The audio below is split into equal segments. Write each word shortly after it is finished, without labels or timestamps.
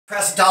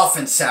Depressed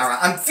dolphin, Sarah.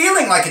 I'm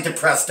feeling like a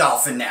depressed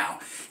dolphin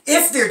now.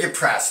 If they're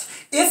depressed,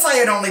 if I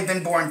had only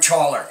been born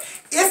taller,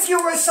 if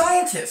you were a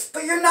scientist,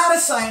 but you're not a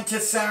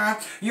scientist, Sarah.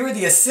 You were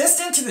the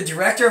assistant to the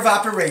director of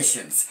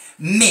operations.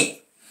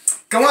 Me.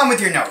 Go on with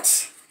your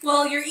notes.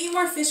 Well, your Eat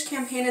More Fish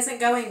campaign isn't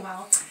going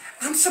well.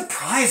 I'm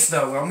surprised,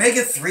 though.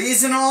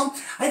 Omega-3s and all.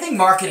 I think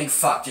marketing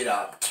fucked it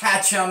up.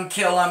 Catch 'em,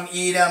 kill 'em,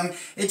 eat 'em.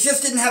 It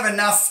just didn't have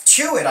enough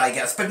to it, I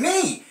guess. But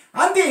me,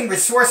 I'm being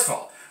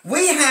resourceful.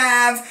 We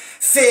have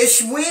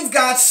fish, we've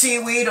got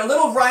seaweed, a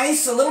little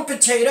rice, a little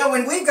potato,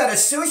 and we've got a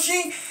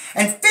sushi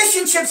and fish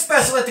and chip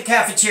special at the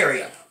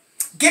cafeteria.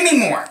 Give me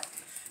more.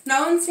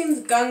 No one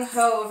seems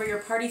gung-ho over your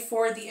party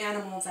for the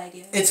animals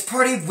idea. It's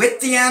party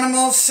with the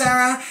animals,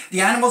 Sarah. The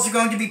animals are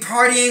going to be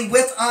partying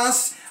with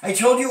us. I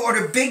told you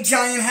order big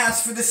giant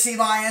hats for the sea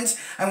lions.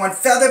 I want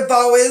feather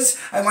boas.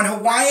 I want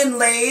Hawaiian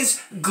leis.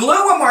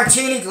 Glue a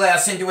martini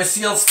glass into a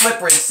seal's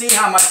flipper and see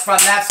how much fun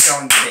that's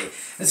going to be.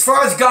 As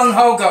far as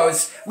gung-ho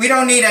goes, we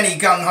don't need any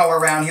gung-ho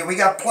around here. We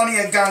got plenty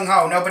of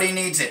gung-ho. Nobody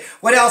needs it.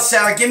 What else,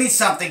 Sarah? Give me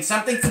something.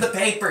 Something for the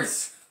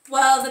papers.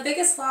 Well, the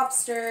biggest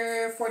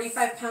lobster,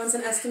 45 pounds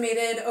and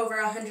estimated over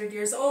 100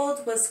 years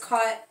old, was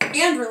caught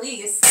and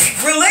released.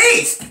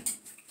 Released?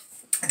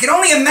 I can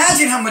only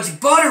imagine how much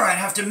butter I'd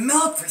have to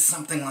melt for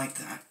something like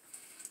that.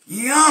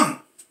 Yum.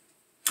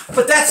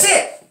 But that's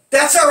it.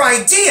 That's our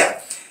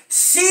idea.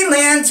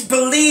 Sealand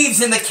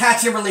believes in the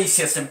catch and release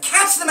system.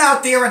 Catch them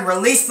out there and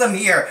release them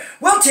here.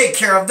 We'll take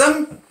care of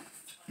them.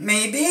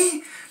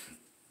 Maybe.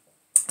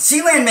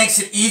 Sealand makes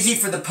it easy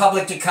for the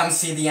public to come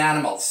see the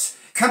animals.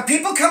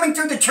 People coming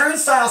through the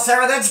turnstile,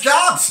 Sarah, that's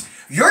jobs.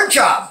 Your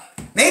job.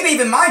 Maybe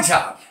even my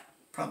job.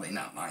 Probably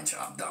not my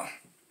job, though.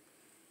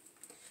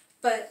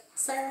 But,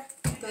 sir,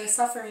 the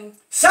suffering.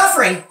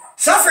 Suffering?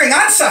 Suffering?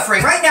 I'm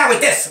suffering right now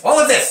with this. All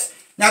of this.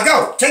 Now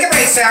go. Take a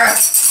break, Sarah.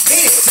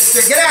 Eat it,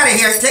 sister. Get out of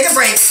here. Take a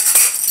break.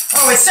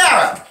 Oh, and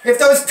Sarah, if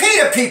those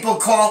PETA people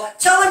call,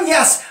 tell them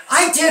yes,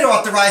 I did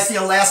authorize the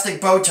elastic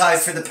bow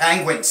ties for the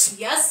penguins.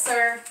 Yes,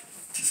 sir.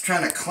 Just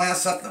trying to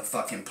class up the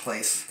fucking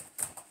place.